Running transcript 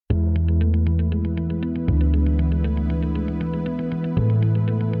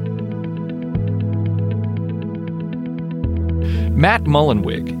Matt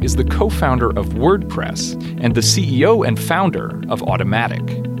Mullenweg is the co-founder of Wordpress and the CEO and founder of Automattic.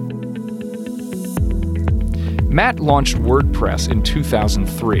 Matt launched Wordpress in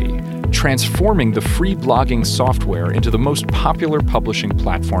 2003, transforming the free blogging software into the most popular publishing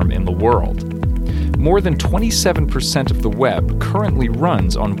platform in the world. More than 27% of the web currently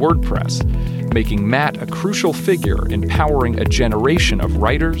runs on WordPress, making Matt a crucial figure in powering a generation of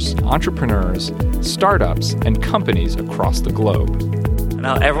writers, entrepreneurs, startups, and companies across the globe.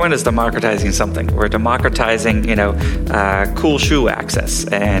 Now, everyone is democratizing something. We're democratizing, cool shoe access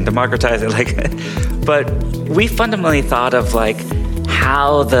and democratizing, but we fundamentally thought of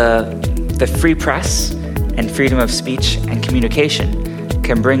how the free press and freedom of speech and communication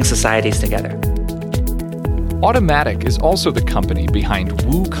can bring societies together. Automattic is also the company behind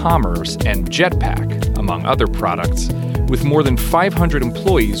WooCommerce and Jetpack, among other products, with more than 500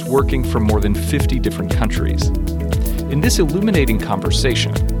 employees working from more than 50 different countries. In this illuminating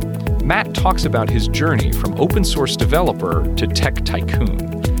conversation, Matt talks about his journey from open source developer to tech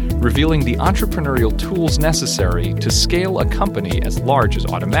tycoon, revealing the entrepreneurial tools necessary to scale a company as large as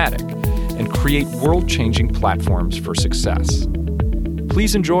Automattic and create world-changing platforms for success.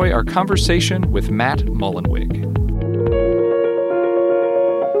 Please enjoy our conversation with Matt Mullenweg.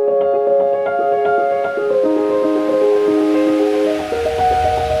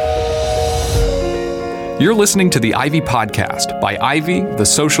 You're listening to the Ivy Podcast by Ivy, the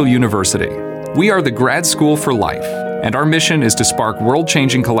Social University. We are the grad school for life, and our mission is to spark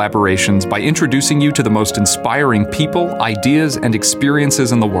world-changing collaborations by introducing you to the most inspiring people, ideas, and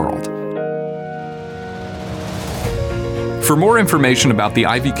experiences in the world. For more information about the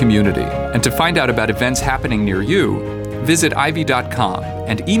Ivy community and to find out about events happening near you, visit ivy.com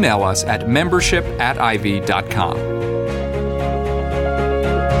and email us at membership@ivy.com.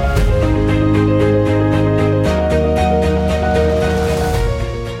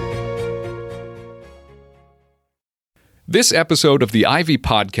 This episode of the Ivy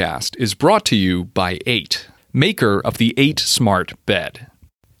Podcast is brought to you by 8, maker of the 8 Smart Bed.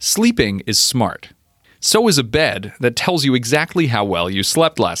 Sleeping is smart. So is a bed that tells you exactly how well you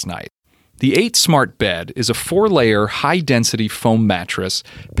slept last night. The 8 Smart Bed is a 4-layer, high-density foam mattress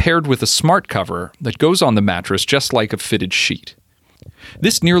paired with a smart cover that goes on the mattress just like a fitted sheet.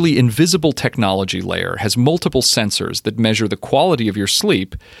 This nearly invisible technology layer has multiple sensors that measure the quality of your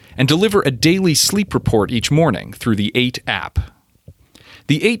sleep and deliver a daily sleep report each morning through the 8 app.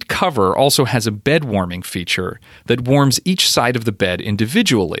 The 8 cover also has a bed warming feature that warms each side of the bed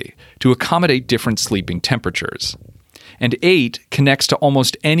individually to accommodate different sleeping temperatures. And 8 connects to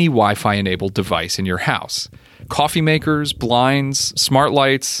almost any Wi-Fi-enabled device in your house. Coffee makers, blinds, smart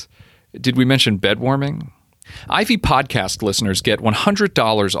lights. Did we mention bed warming? Ivy Podcast listeners get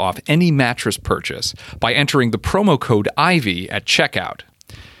 $100 off any mattress purchase by entering the promo code IVY at checkout.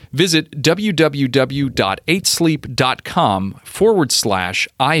 Visit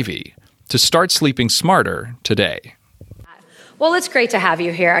www.8sleep.com/Ivy to start sleeping smarter today. Well, it's great to have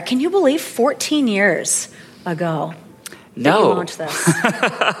you here. Can you believe 14 years ago that you launched this?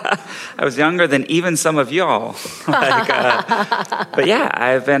 I was younger than even some of y'all. But yeah,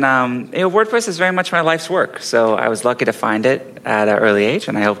 I've been, WordPress is very much my life's work. So I was lucky to find it at an early age,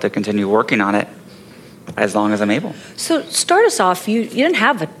 and I hope to continue working on it as long as I'm able. So start us off. You didn't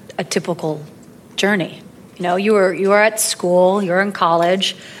have a typical journey. You were at school, you were in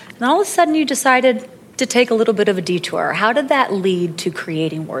college, and all of a sudden you decided to take a little bit of a detour. How did that lead to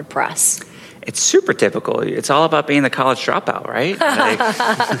creating WordPress? It's super typical. It's all about being the college dropout, right?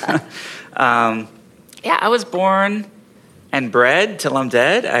 I was born and bred till I'm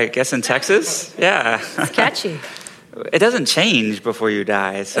dead, I guess, in Texas. Yeah. It's catchy. It doesn't change before you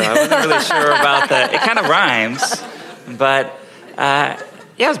die, so I wasn't really sure about that. It kind of rhymes, but I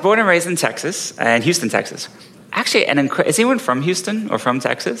was born and raised in Texas, in Houston, Texas. Actually, is anyone from Houston or from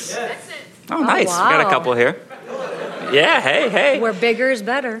Texas? Yeah. Oh, nice. Wow. We got a couple here. Yeah, hey. Where bigger is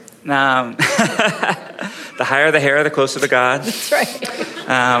better. The higher the hair, the closer to God. That's right.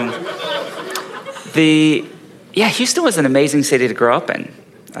 Houston was an amazing city to grow up in.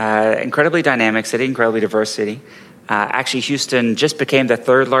 Incredibly dynamic city, incredibly diverse city. Actually, Houston just became the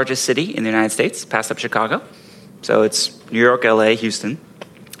 3rd largest city in the United States, passed up Chicago. So it's New York, LA, Houston.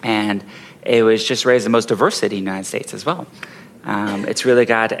 And it was just raised the most diverse city in the United States as well. It's really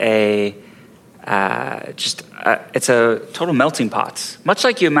got it's a total melting pot. Much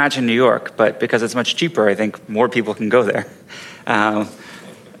like you imagine New York, but because it's much cheaper, I think more people can go there. Of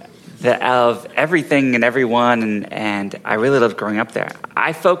everything and everyone, and I really loved growing up there.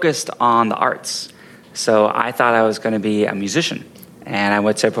 I focused on the arts. So I thought I was going to be a musician. And I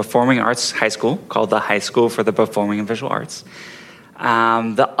went to a performing arts high school called the High School for the Performing and Visual Arts.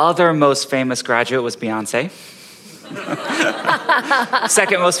 The other most famous graduate was Beyonce.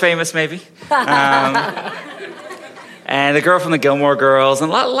 Second most famous, maybe. And the girl from the Gilmore Girls,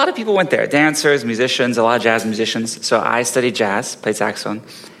 and a lot of people went there. Dancers, musicians, a lot of jazz musicians. So I studied jazz, played saxophone,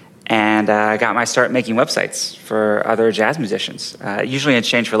 and got my start making websites for other jazz musicians, usually in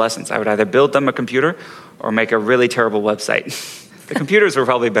exchange for lessons. I would either build them a computer or make a really terrible website. The computers were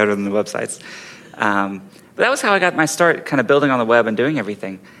probably better than the websites. But that was how I got my start, kind of building on the web and doing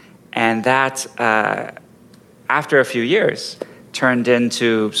everything. And that, after a few years, turned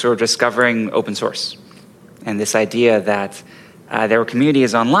into sort of discovering open source. And this idea that there were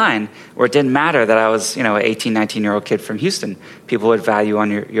communities online where it didn't matter that I was, an 18, 19-year-old kid from Houston. People would value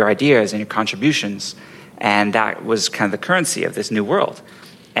on your ideas and your contributions. And that was kind of the currency of this new world.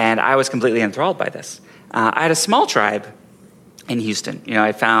 And I was completely enthralled by this. I had a small tribe in Houston.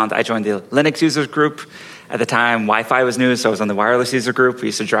 I joined the Linux users group. At the time, Wi-Fi was new, so I was on the wireless user group. We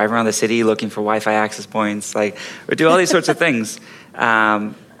used to drive around the city looking for Wi-Fi access points. We'd do all these sorts of things.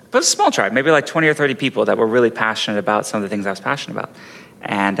 But it was a small tribe, maybe like 20 or 30 people that were really passionate about some of the things I was passionate about.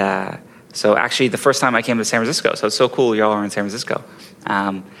 And so actually the first time I came to San Francisco, so it's so cool y'all are in San Francisco,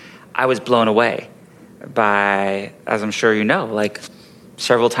 I was blown away by, as I'm sure you know,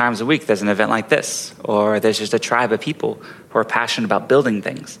 several times a week there's an event like this, or there's just a tribe of people who are passionate about building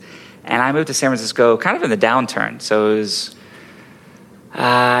things. And I moved to San Francisco kind of in the downturn. So it was,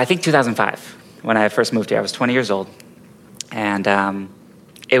 I think 2005 when I first moved here. I was 20 years old. And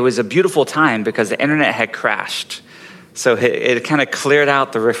it was a beautiful time because the internet had crashed. So it kind of cleared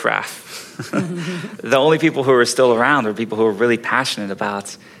out the riffraff. The only people who were still around were people who were really passionate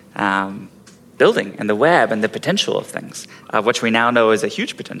about building and the web and the potential of things, which we now know is a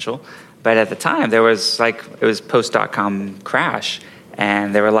huge potential. But at the time, there was it was post.com crash.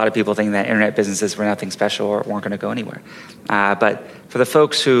 And there were a lot of people thinking that internet businesses were nothing special or weren't going to go anywhere. But for the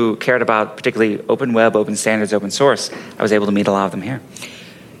folks who cared about particularly open web, open standards, open source, I was able to meet a lot of them here.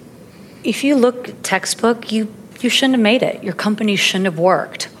 If you look textbook, you shouldn't have made it. Your company shouldn't have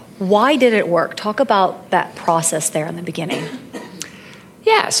worked. Why did it work? Talk about that process there in the beginning.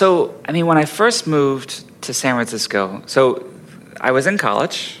 Yeah, so, when I first moved to San Francisco, so I was in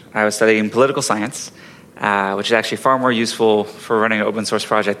college. I was studying political science, which is actually far more useful for running an open source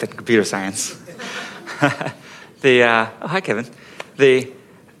project than computer science. Hi, Kevin.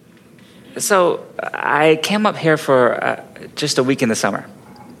 So I came up here for just a week in the summer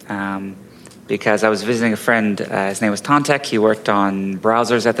because I was visiting a friend. His name was Tontek. He worked on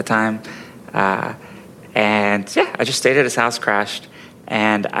browsers at the time. And I just stayed at his house, crashed.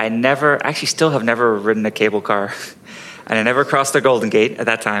 And I still have never ridden a cable car. And I never crossed the Golden Gate at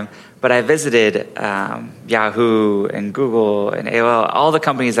that time. But I visited Yahoo and Google and AOL, all the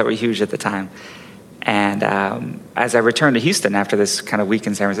companies that were huge at the time. And as I returned to Houston after this kind of week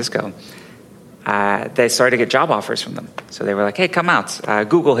in San Francisco, they started to get job offers from them. So they were like, hey, come out.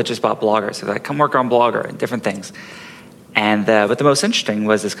 Google had just bought Blogger. So they're like, come work on Blogger and different things. And but the most interesting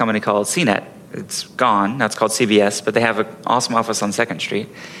was this company called CNET. It's gone. Now it's called CBS, but they have an awesome office on 2nd Street.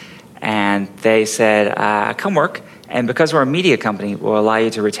 And they said, come work. And because we're a media company, we'll allow you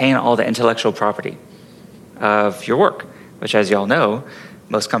to retain all the intellectual property of your work, which, as you all know,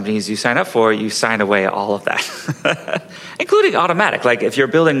 most companies you sign up for, you sign away all of that, including Automatic. If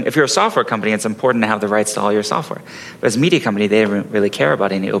you're a software company, it's important to have the rights to all your software. But as a media company, they didn't really care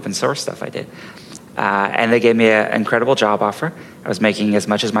about any open source stuff I did. And they gave me an incredible job offer. I was making as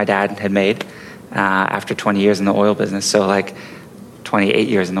much as my dad had made after 20 years in the oil business, so 28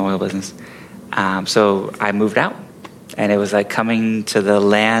 years in the oil business. So I moved out. And it was like coming to the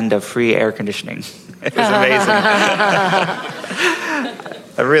land of free air conditioning. It was amazing.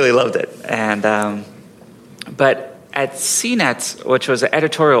 I really loved it. And but at CNET, which was an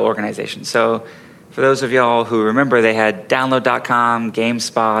editorial organization, so for those of y'all who remember, they had Download.com,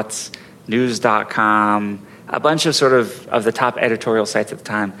 GameSpot, News.com, a bunch of sort of the top editorial sites at the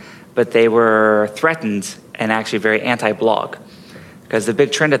time. But they were threatened and actually very anti-blog. Because the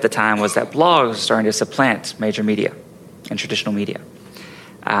big trend at the time was that blogs were starting to supplant major media and traditional media.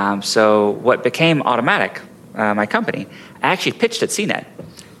 So what became Automatic, my company, I actually pitched at CNET.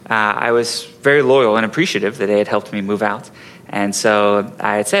 I was very loyal and appreciative that they had helped me move out. And so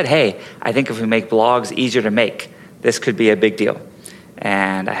I had said, hey, I think if we make blogs easier to make, this could be a big deal.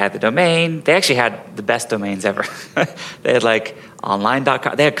 And I had the domain. They actually had the best domains ever. They had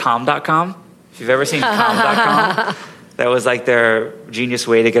online.com. They had com.com. If you've ever seen com.com. That was their genius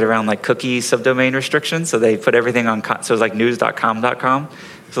way to get around cookie subdomain restrictions. So they put everything on, so it was news.com.com.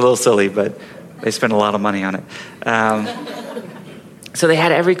 It's a little silly, but they spent a lot of money on it. So they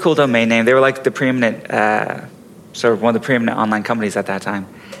had every cool domain name. They were the preeminent sort of one of the preeminent online companies at that time,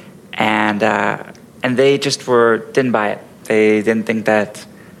 and they just didn't buy it. They didn't think that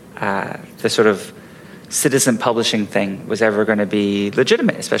the sort of citizen publishing thing was ever going to be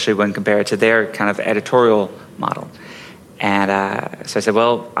legitimate, especially when compared to their kind of editorial model. And so I said,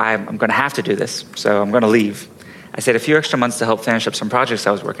 well, I'm going to have to do this, so I'm going to leave. I stayed a few extra months to help finish up some projects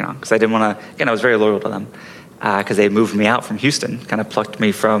I was working on, because I didn't want to, again, I was very loyal to them, because they moved me out from Houston, kind of plucked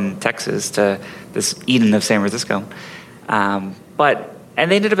me from Texas to this Eden of San Francisco. And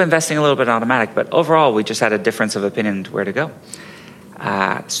they ended up investing a little bit in Automatic, but overall, we just had a difference of opinion to where to go.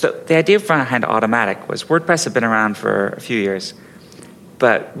 So the idea behind Automatic was WordPress had been around for a few years,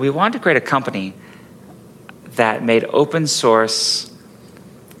 but we wanted to create a company that made open source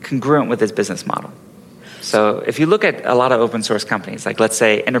congruent with its business model. So if you look at a lot of open source companies, like let's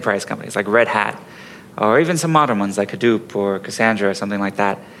say enterprise companies like Red Hat, or even some modern ones like Hadoop or Cassandra or something like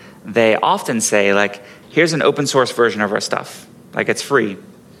that, they often say, like, here's an open source version of our stuff. Like, it's free.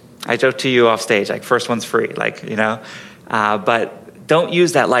 I joke to you off stage, like, first one's free, like, but don't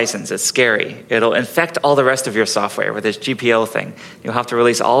use that license. It's scary. It'll infect all the rest of your software with this GPL thing. You'll have to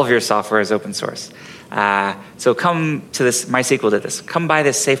release all of your software as open source. So come to this, MySQL did this. Come buy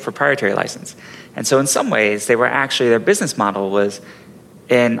this safe proprietary license. And so in some ways, their business model was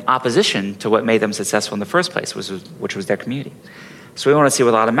in opposition to what made them successful in the first place, which was their community. So we want to see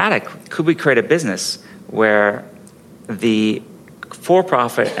with Automatic, could we create a business where the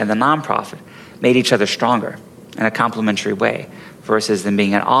for-profit and the non-profit made each other stronger in a complementary way, versus them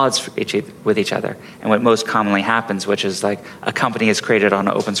being at odds with each other. And what most commonly happens, which is like a company is created on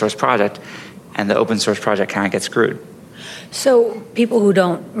an open source project, and the open source project kind of gets screwed. So people who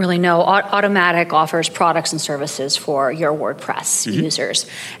don't really know, Automatic offers products and services for your WordPress users.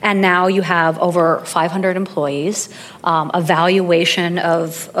 And now you have over 500 employees, a valuation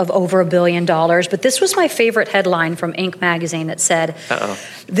of over $1 billion. But this was my favorite headline from Inc. magazine that said,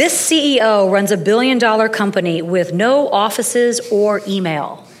 this CEO runs $1 billion company with no offices or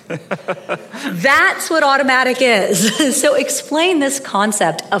email. That's what Automatic is. So explain this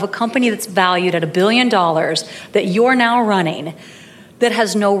concept of a company that's valued at $1 billion that you're now running that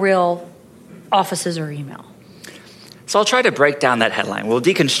has no real offices or email. So I'll try to break down that headline. We'll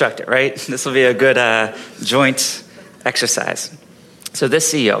deconstruct it, right? This will be a good joint exercise. So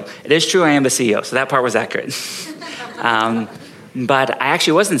this CEO, it is true I am the CEO, so that part was accurate. But I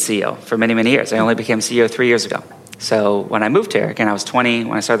actually wasn't CEO for many, many years. I only became CEO 3 years ago. So when I moved here, again, I was 20.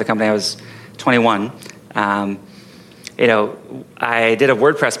 When I started the company, I was 21. I did a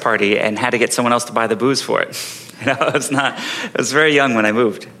WordPress party and had to get someone else to buy the booze for it. I was very young when I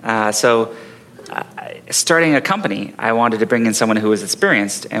moved. Starting a company, I wanted to bring in someone who was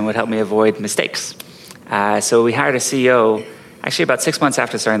experienced and would help me avoid mistakes. So we hired a CEO, actually about 6 months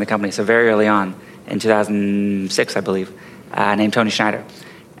after starting the company, so very early on, in 2006, I believe, named Tony Schneider.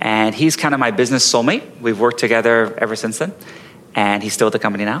 And he's kind of my business soulmate. We've worked together ever since then. And he's still at the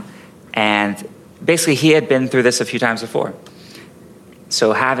company now. And basically, he had been through this a few times before.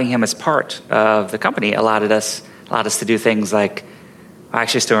 So having him as part of the company allowed us to do things like, I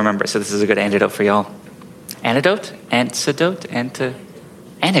actually still remember, so this is a good antidote for y'all. Antidote? Antidote?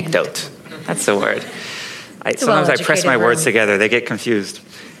 Anecdote. That's the word. Sometimes I press my words together. They get confused.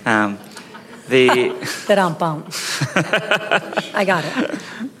 I got it.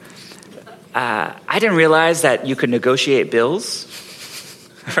 I didn't realize that you could negotiate bills,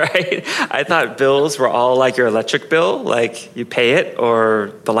 right? I thought bills were all like your electric bill, like you pay it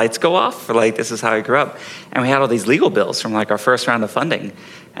or the lights go off, or like this is how I grew up. And we had all these legal bills from like our first round of funding.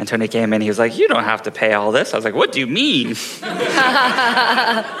 And Tony came in, he was like, you don't have to pay all this. I was like, what do you mean?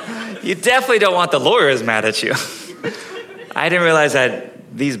 You definitely don't want the lawyers mad at you. I didn't realize that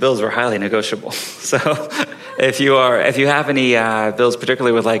these bills were highly negotiable. So if you have any bills,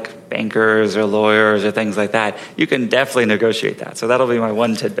 particularly with like bankers or lawyers or things like that, you can definitely negotiate that. So that'll be my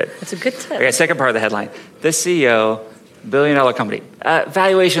one tidbit. That's a good tip. Okay, second part of the headline. This CEO, $1 billion company.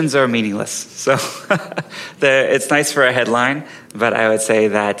 Valuations are meaningless. So it's nice for a headline, but I would say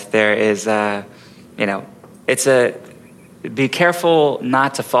that there is, be careful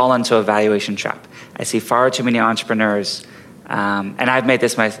not to fall into a valuation trap. I see far too many entrepreneurs, and I've made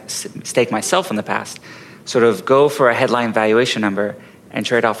this mistake myself in the past, sort of go for a headline valuation number and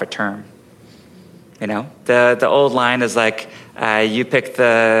trade off a term. The old line is like, you pick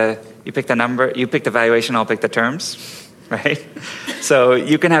the number, you pick the valuation, I'll pick the terms, right? So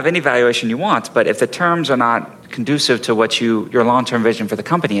you can have any valuation you want, but if the terms are not conducive to what your long-term vision for the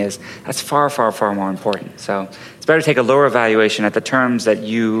company is, that's far, far, far more important. So it's better to take a lower valuation at the terms that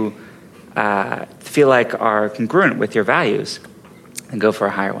you feel like are congruent with your values and go for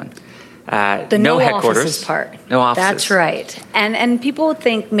a higher one. The no headquarters offices part. No offices. That's right. And people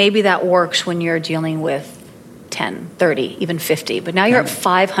think maybe that works when you're dealing with 10, 30, even 50. But now you're at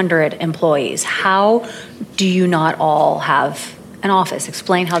 500 employees. How do you not all have an office?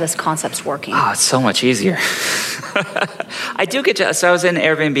 Explain how this concept's working. Oh, it's so much easier. I do get jealous. So I was in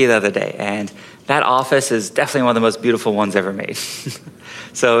Airbnb the other day, and that office is definitely one of the most beautiful ones ever made.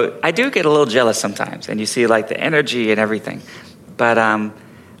 So I do get a little jealous sometimes, and you see like the energy and everything. But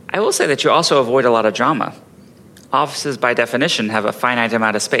I will say that you also avoid a lot of drama. Offices, by definition, have a finite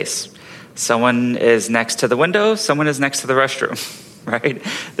amount of space. Someone is next to the window, someone is next to the restroom, right?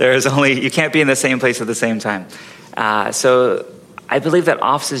 You can't be in the same place at the same time. So I believe that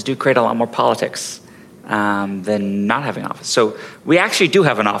offices do create a lot more politics than not having an office. So we actually do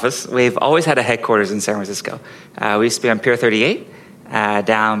have an office. We've always had a headquarters in San Francisco. We used to be on Pier 38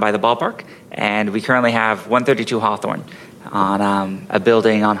 down by the ballpark, and we currently have 132 Hawthorne on a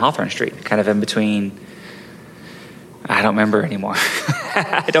building on Hawthorne Street, kind of in between. I don't remember anymore.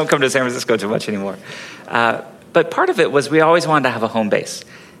 I don't come to San Francisco too much anymore. But part of it was we always wanted to have a home base.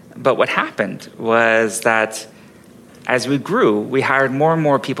 But what happened was that as we grew, we hired more and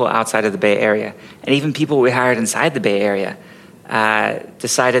more people outside of the Bay Area. And even people we hired inside the Bay Area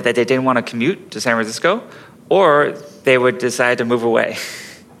decided that they didn't want to commute to San Francisco, or they would decide to move away.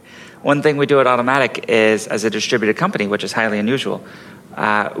 One thing we do at Automatic is, as a distributed company, which is highly unusual,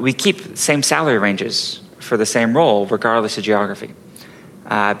 we keep same salary ranges for the same role, regardless of geography.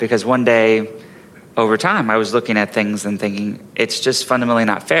 Because one day, over time, I was looking at things and thinking, it's just fundamentally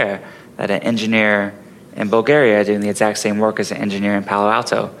not fair that an engineer in Bulgaria doing the exact same work as an engineer in Palo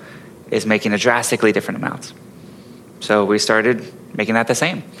Alto is making a drastically different amount. So we started making that the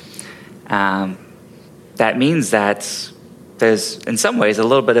same. That means that there's, in some ways, a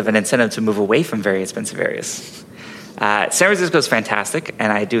little bit of an incentive to move away from very expensive areas. San Francisco is fantastic,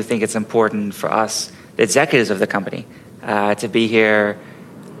 and I do think it's important for us, the executives of the company, to be here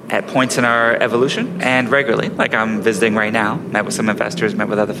at points in our evolution and regularly, like I'm visiting right now, met with some investors, met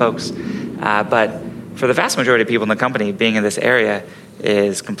with other folks. But for the vast majority of people in the company, being in this area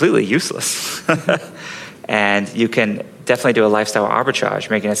is completely useless. And you can definitely do a lifestyle arbitrage,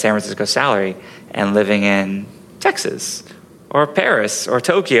 making a San Francisco salary and living in Texas or Paris or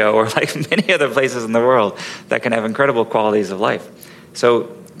Tokyo or like many other places in the world that can have incredible qualities of life.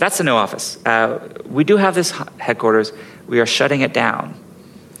 So that's the new office. We do have this headquarters. We are shutting it down.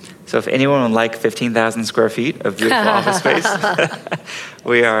 So if anyone would like 15,000 square feet of beautiful office space,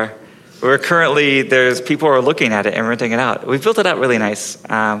 we're currently, there's people who are looking at it and renting it out. We've built it out really nice.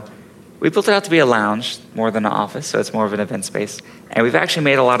 We built it out to be a lounge more than an office, so it's more of an event space. And we've actually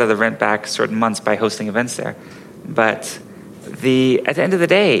made a lot of the rent back certain months by hosting events there. But at the end of the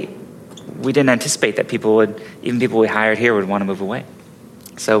day, we didn't anticipate that even people we hired here would want to move away.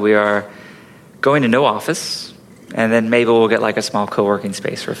 So we are going to no office, and then maybe we'll get like a small co-working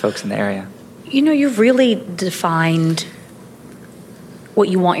space for folks in the area. You know, you've really defined what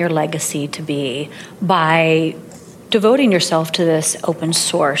you want your legacy to be by devoting yourself to this open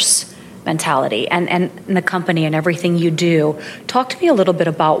source mentality and the company and everything you do. Talk to me a little bit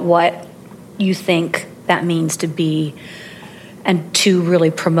about what you think that means to be and to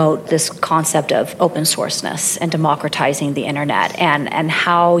really promote this concept of open sourceness and democratizing the internet and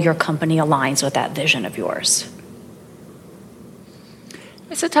how your company aligns with that vision of yours.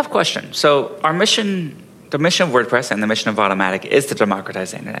 It's a tough question. So our mission, the mission of WordPress and the mission of Automatic is to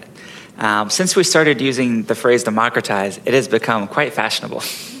democratize the internet. Since we started using the phrase democratize, it has become quite fashionable.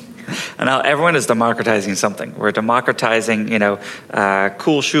 And now everyone is democratizing something. We're democratizing,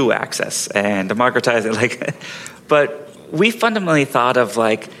 cool shoe access and democratizing but we fundamentally thought of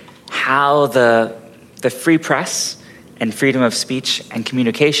how the free press and freedom of speech and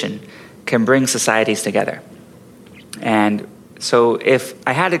communication can bring societies together. And so if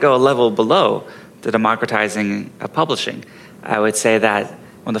I had to go a level below the democratizing of publishing, I would say that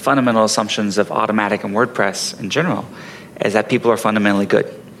one of the fundamental assumptions of Automatic and WordPress in general is that people are fundamentally good.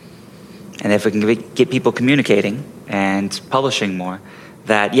 And if we can get people communicating and publishing more,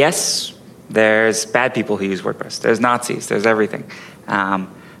 that yes, there's bad people who use WordPress. There's Nazis. There's everything.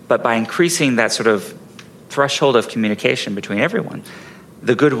 But by increasing that sort of threshold of communication between everyone,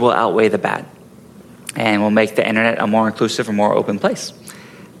 the good will outweigh the bad. And will make the internet a more inclusive and more open place.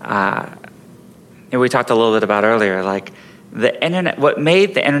 And we talked a little bit about earlier, the internet, what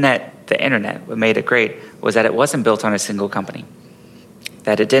made the internet, what made it great, was that it wasn't built on a single company.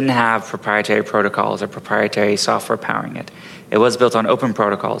 That it didn't have proprietary protocols or proprietary software powering it. It was built on open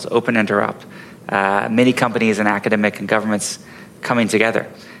protocols, open interop, many companies and academic and governments coming together.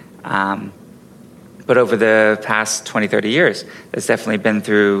 But over the past 20, 30 years, it's definitely been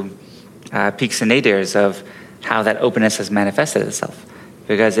through peaks and nadirs of how that openness has manifested itself.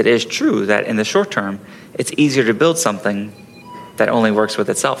 Because it is true that in the short term, it's easier to build something that only works with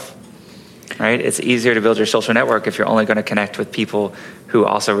itself, right? It's easier to build your social network if you're only going to connect with people who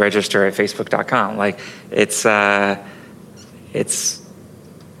also register at facebook.com. Like, it's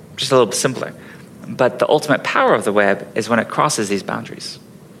just a little simpler. But the ultimate power of the web is when it crosses these boundaries.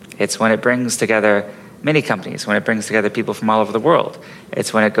 It's when it brings together many companies, when it brings together people from all over the world.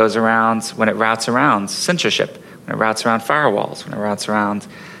 It's when it goes around, when it routes around censorship, when it routes around firewalls, when it routes around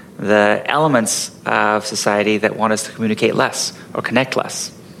the elements of society that want us to communicate less or connect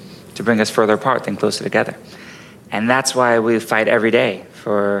less, to bring us further apart than closer together. And that's why we fight every day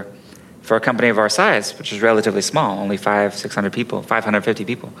for a company of our size, which is relatively small, only 500-600 people, 550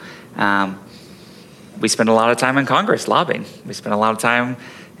 people. We spend a lot of time in Congress lobbying. We spend a lot of time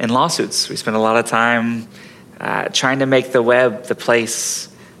in lawsuits. We spend a lot of time trying to make the web the place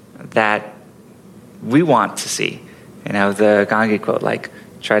that we want to see. You know, the Gandhi quote, like,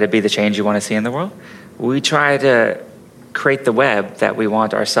 try to be the change you want to see in the world. We try to create the web that we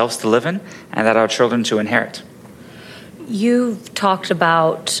want ourselves to live in and that our children to inherit. You've talked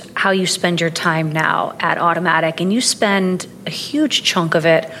about how you spend your time now at Automattic, and you spend a huge chunk of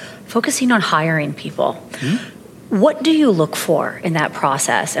it focusing on hiring people. Mm-hmm. What do you look for in that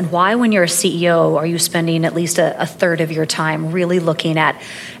process? And why, when you're a CEO, are you spending at least a third of your time really looking at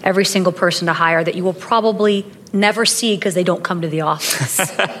every single person to hire that you will probably never see because they don't come to the office?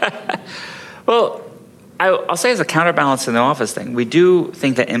 Well, I'll say as a counterbalance to the office thing, we do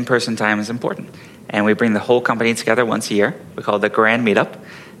think that in-person time is important. And we bring the whole company together once a year. We call it the Grand Meetup.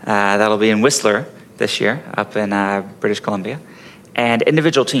 That'll be in Whistler this year, up in British Columbia. And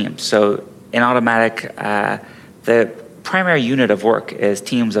individual teams. So in Automattic, the primary unit of work is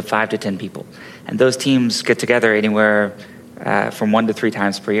teams of 5 to 10 people. And those teams get together anywhere from 1 to 3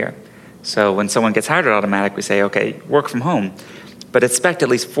 times per year. So when someone gets hired at Automattic, we say, okay, work from home, but expect at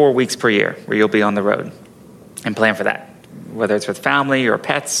least 4 weeks per year where you'll be on the road, and plan for that. Whether it's with family or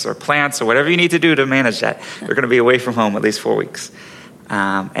pets or plants or whatever you need to do to manage that, we're going to be away from home at least 4 weeks.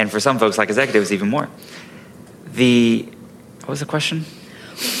 And for some folks, like executives, even more. What was the question?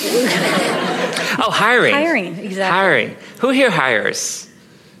 Oh, hiring. Hiring, exactly. Hiring. Who here hires?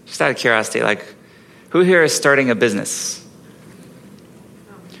 Just out of curiosity, like, who here is starting a business?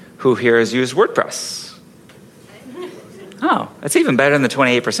 Who here has used WordPress? Oh, that's even better than the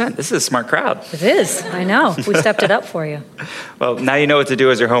 28%. This is a smart crowd. It is. I know. We stepped it up for you. Well, now you know what to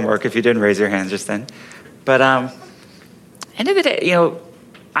do as your homework if you didn't raise your hand just then. But end of the day, you know,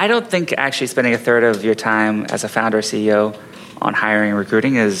 I don't think actually spending a third of your time as a founder or CEO on hiring and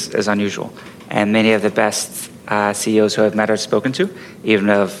recruiting is unusual. And many of the best CEOs who I've met or spoken to, even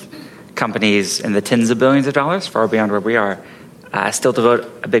of companies in the tens of billions of dollars, far beyond where we are, still devote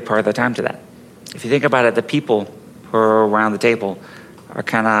a big part of their time to that. If you think about it, the people who are around the table are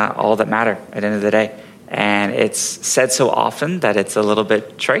kind of all that matter at the end of the day. And it's said so often that it's a little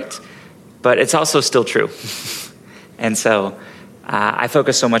bit trite, but it's also still true. And so I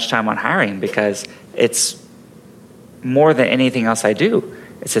focus so much time on hiring because it's more than anything else I do.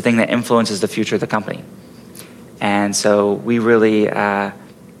 It's the thing that influences the future of the company. And so we really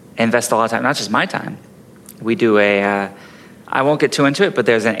invest a lot of time, not just my time. We do I won't get too into it, but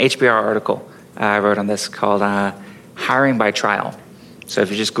there's an HBR article I wrote on this called Hiring by Trial. So if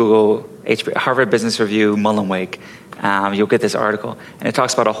you just Google Harvard Business Review Mullenweg, you'll get this article. And it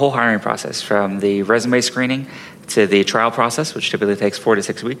talks about a whole hiring process, from the resume screening to the trial process, which typically takes 4 to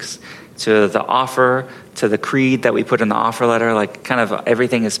 6 weeks, to the offer, to the creed that we put in the offer letter. Like, kind of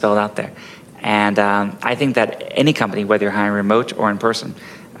everything is spelled out there. And I think that any company, whether you're hiring remote or in person,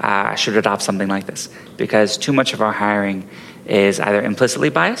 should adopt something like this, because too much of our hiring is either implicitly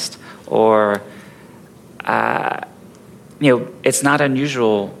biased or it's not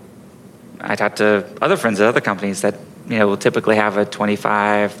unusual. I talk to other friends at other companies that, will typically have a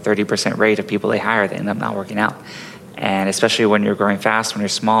 25-30% rate of people they hire that end up not working out. And especially when you're growing fast, when you're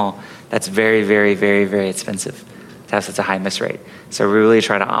small, that's very, very, very, very expensive to have such a high miss rate. So we really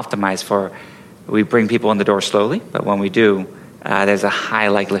try to optimize we bring people in the door slowly, but when we do, there's a high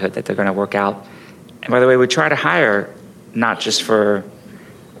likelihood that they're going to work out. And by the way, we try to hire not just for,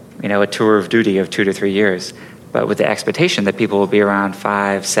 a tour of duty of 2 to 3 years, but with the expectation that people will be around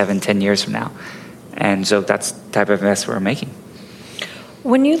 5, 7, 10 years from now. And so that's the type of investment we're making.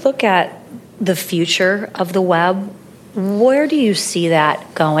 When you look at the future of the web, where do you see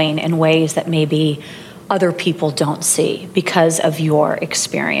that going in ways that maybe other people don't see because of your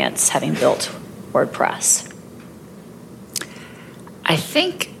experience having built WordPress? I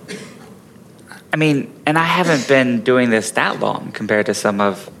think, and I haven't been doing this that long compared to some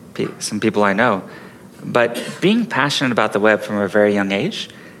of some people I know. But being passionate about the web from a very young age,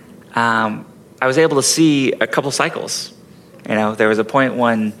 I was able to see a couple cycles. There was a point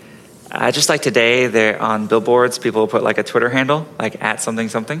when, just like today, there on billboards, people put like a Twitter handle, like at something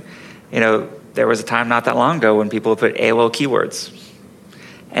something. There was a time not that long ago when people put AOL keywords,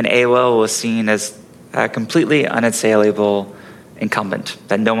 and AOL was seen as a completely unassailable incumbent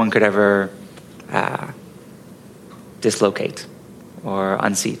that no one could ever dislocate or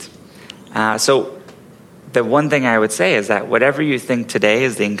unseat. So the one thing I would say is that whatever you think today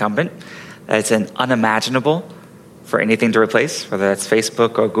is the incumbent, that it's an unimaginable for anything to replace, whether that's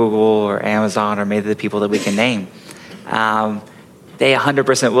Facebook or Google or Amazon or maybe the people that we can name, they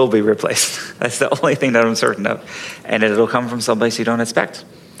 100% will be replaced. That's the only thing that I'm certain of. And it'll come from someplace you don't expect.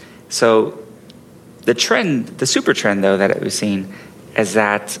 So the trend, the super trend, though, that we've seen is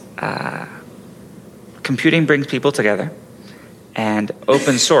that computing brings people together, and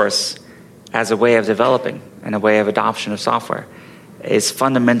open source as a way of developing and a way of adoption of software is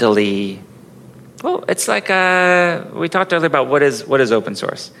fundamentally, well, it's like we talked earlier about what is open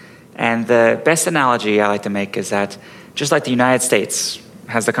source. And the best analogy I like to make is that just like the United States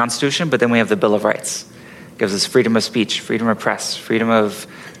has the Constitution, but then we have the Bill of Rights. It gives us freedom of speech, freedom of press, freedom of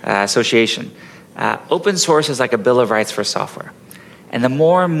association. Open source is like a Bill of Rights for software. And the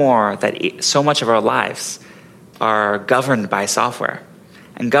more and more that so much of our lives are governed by software,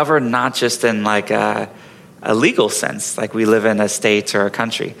 and governed not just in like a legal sense, like we live in a state or a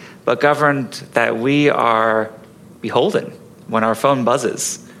country, but governed that we are beholden. When our phone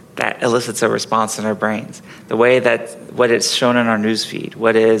buzzes, that elicits a response in our brains. The way that what is shown in our newsfeed,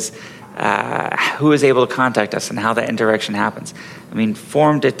 what is who is able to contact us and how that interaction happens. I mean,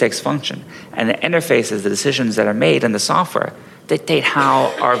 form dictates function. And the interfaces, the decisions that are made in the software dictate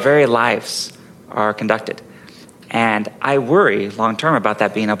how our very lives are conducted. And I worry long-term about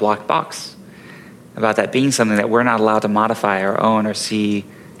that being a blocked box, about that being something that we're not allowed to modify or own or see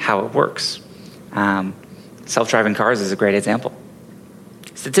how it works. Self-driving cars is a great example.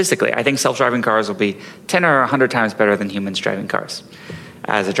 Statistically, I think self-driving cars will be 10 or 100 times better than humans driving cars.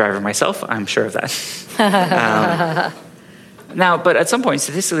 As a driver myself, I'm sure of that. Now, but at some point,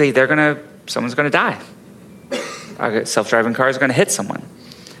 statistically, someone's going to die. A self-driving car is going to hit someone.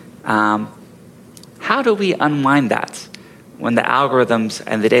 How do we unwind that when the algorithms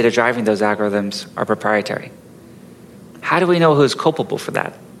and the data driving those algorithms are proprietary? How do we know who's culpable for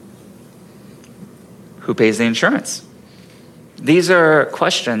that? Who pays the insurance? These are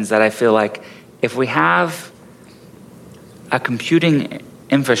questions that I feel like if we have a computing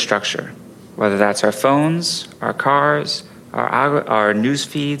infrastructure, whether that's our phones, our cars, our news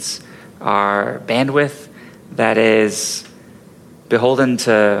feeds, our bandwidth, that is beholden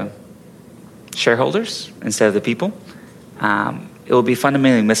to shareholders instead of the people, it will be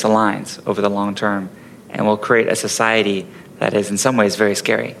fundamentally misaligned over the long term and will create a society that is in some ways very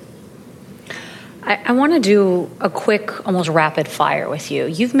scary. I want to do a quick, almost rapid fire with you.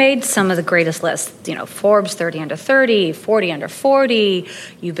 You've made some of the greatest lists, Forbes 30 under 30, 40 under 40.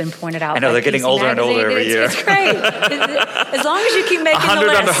 You've been pointed out. I know, they're getting older and older every year. It's great. As long as you keep making the 100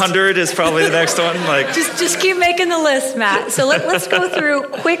 list. under 100 is probably the next one. Just keep making the list, Matt. So let's go through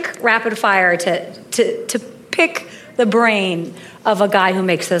quick rapid fire to pick the brain of a guy who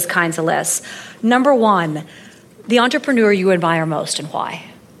makes those kinds of lists. Number one, the entrepreneur you admire most and why?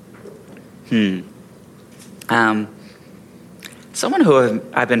 Someone who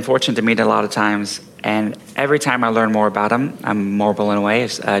I've been fortunate to meet a lot of times, and every time I learn more about him, I'm more blown away,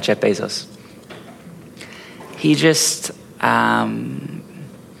 is Jeff Bezos. He just,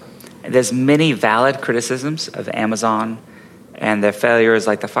 there's many valid criticisms of Amazon and their failures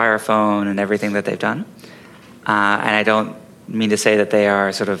like the Fire Phone and everything that they've done. And I don't mean to say that they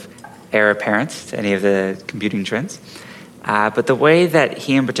are sort of heir apparent to any of the computing trends. But the way that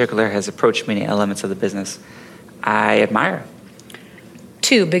he in particular has approached many elements of the business, I admire.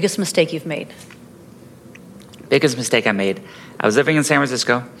 2, biggest mistake you've made. Biggest mistake I made. I was living in San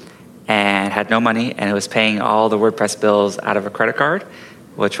Francisco and had no money, and I was paying all the WordPress bills out of a credit card,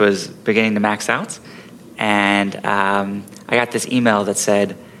 which was beginning to max out. And I got this email that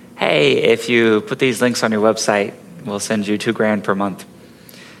said, hey, if you put these links on your website, we'll send you $2,000 per month.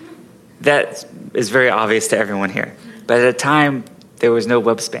 That is very obvious to everyone here. But at the time, there was no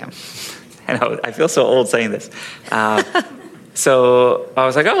web spam. And I feel so old saying this. So I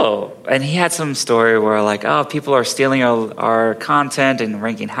was like, oh. And he had some story where like, oh, people are stealing our content and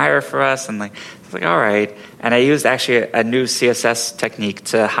ranking higher for us. And I was like, all right. And I used actually a new CSS technique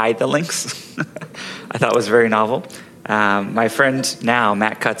to hide the links. I thought it was very novel. My friend now,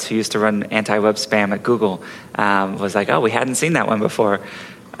 Matt Cutts, who used to run anti-web spam at Google, was like, oh, we hadn't seen that one before.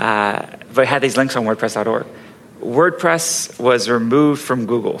 but it had these links on WordPress.org. WordPress was removed from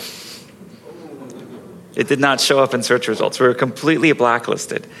Google. It did not show up in search results. We were completely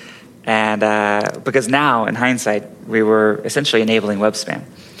blacklisted. And because now, in hindsight, we were essentially enabling web spam.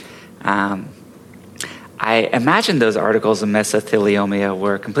 I imagine those articles of mesothelioma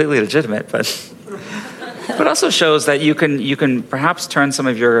were completely legitimate, but also shows that you can perhaps turn some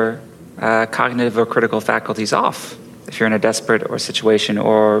of your cognitive or critical faculties off if you're in a desperate or situation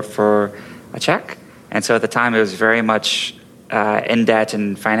or for a check. And so at the time, it was very much in debt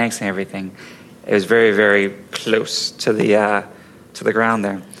and financing everything. It was very, very close to the ground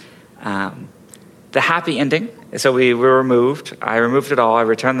there. The happy ending, so we were removed. I removed it all. I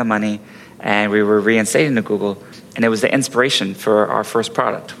returned the money, and we were reinstated into Google. And it was the inspiration for our first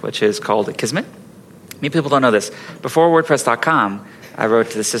product, which is called Akismet. Many people don't know this. Before WordPress.com, I wrote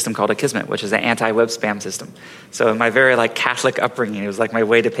the system called Akismet, which is an anti-web spam system. So in my very Catholic upbringing, it was like my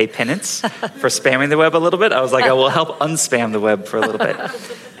way to pay penance for spamming the web a little bit. I was like, I will help unspam the web for a little bit.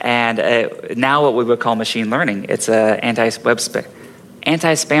 And now what we would call machine learning, it's an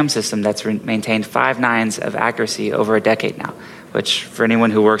anti-spam system that's maintained 5 nines of accuracy over a decade now, which for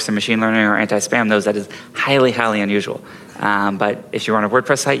anyone who works in machine learning or anti-spam knows that is highly, highly unusual. But if you run a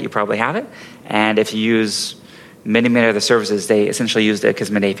WordPress site, you probably have it. And if you use many other services, they essentially use the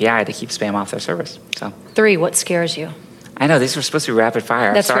Akismet API to keep spam off their service. So 3, what scares you? I know, these were supposed to be rapid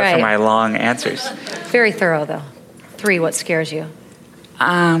fire. That's Sorry right. for my long answers. Very thorough, though. 3, what scares you?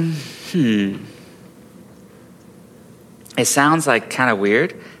 It sounds kind of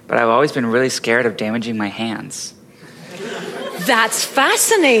weird, but I've always been really scared of damaging my hands. That's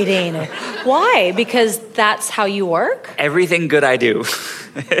fascinating. Why? Because that's how you work? Everything good I do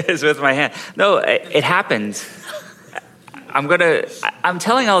is with my hand. No, it happens. I'm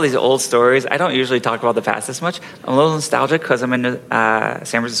telling all these old stories. I don't usually talk about the past this much. I'm a little nostalgic because I'm in San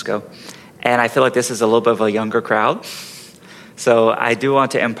Francisco, and I feel like this is a little bit of a younger crowd. So I do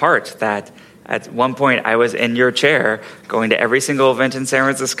want to impart that at one point I was in your chair going to every single event in San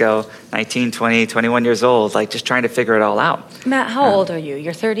Francisco, 19, 20, 21 years old, just trying to figure it all out. How old are you?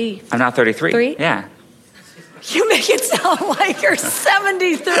 You're 30? I'm now 33. 3? Yeah. You make it sound like you're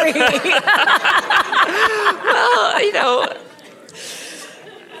 73.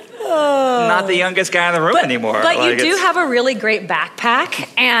 Well, not the youngest guy in the room anymore. But you do have a really great backpack,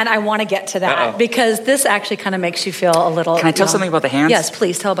 and I want to get to that because this actually kind of makes you feel a little... Can I tell something about the hands? Yes,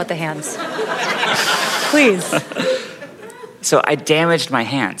 please tell about the hands. Please. So I damaged my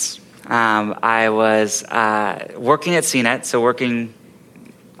hands. I was working at CNET, so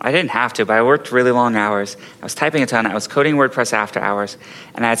I didn't have to, but I worked really long hours. I was typing a ton. I was coding WordPress after hours,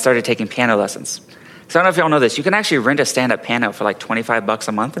 and I had started taking piano lessons. So I don't know if y'all know this. You can actually rent a stand-up piano for $25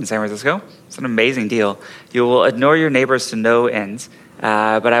 a month in San Francisco. It's an amazing deal. You will ignore your neighbors to no end.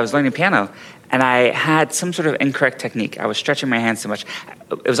 But I was learning piano, and I had some sort of incorrect technique. I was stretching my hands too much.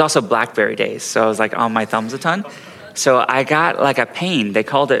 It was also BlackBerry days, so I was on my thumbs a ton. So I got a pain. They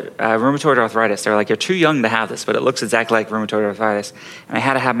called it rheumatoid arthritis. They're you're too young to have this, but it looks exactly like rheumatoid arthritis. And I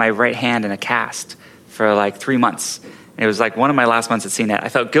had to have my right hand in a cast for 3 months. And it was one of my last months at CNET. I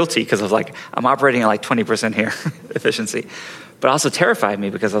felt guilty because I was I'm operating at 20% here efficiency. But also terrified me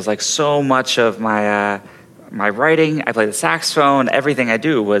because I was so much of my writing, I play the saxophone, everything I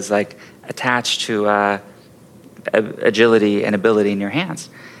do was attached to agility and ability in your hands.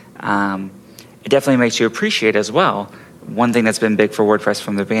 It definitely makes you appreciate as well. One thing that's been big for WordPress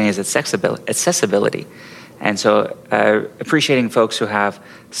from the beginning is accessibility. And so appreciating folks who have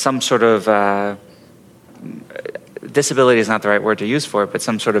some sort of disability is not the right word to use for it, but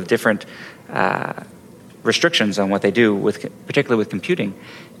some sort of different restrictions on what they do, particularly with computing,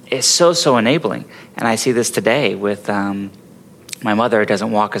 is so enabling. And I see this today with my mother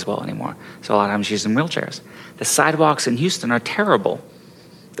doesn't walk as well anymore. So a lot of times she's in wheelchairs. The sidewalks in Houston are terrible.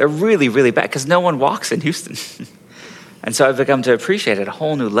 They're really, really bad because no one walks in Houston. And so I've become to appreciate at a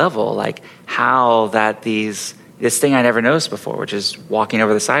whole new level, how that this thing I never noticed before, which is walking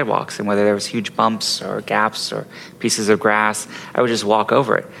over the sidewalks, and whether there was huge bumps or gaps or pieces of grass, I would just walk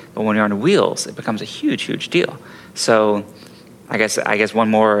over it. But when you're on wheels, it becomes a huge, huge deal. So I guess one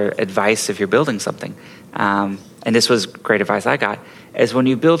more advice if you're building something, and this was great advice I got, is when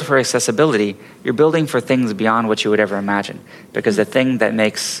you build for accessibility, you're building for things beyond what you would ever imagine. Because the thing that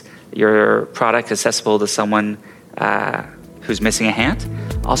makes your product accessible to someone who's missing a hand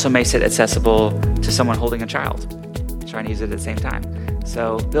also makes it accessible to someone holding a child, trying to use it at the same time.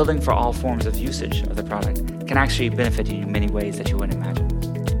 So building for all forms of usage of the product can actually benefit you in many ways that you wouldn't imagine.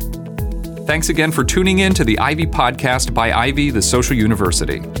 Thanks again for tuning in to the Ivy Podcast by Ivy, the Social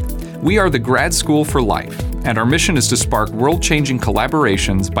University. We are the grad school for life, and our mission is to spark world-changing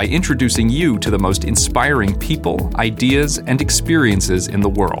collaborations by introducing you to the most inspiring people, ideas, and experiences in the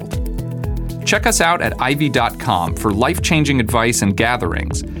world. Check us out at ivy.com for life-changing advice and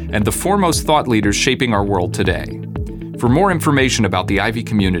gatherings, and the foremost thought leaders shaping our world today. For more information about the Ivy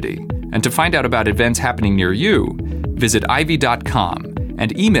community, and to find out about events happening near you, visit ivy.com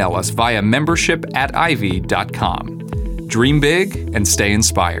and email us via membership@ivy.com. Dream big and stay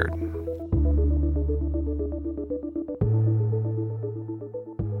inspired.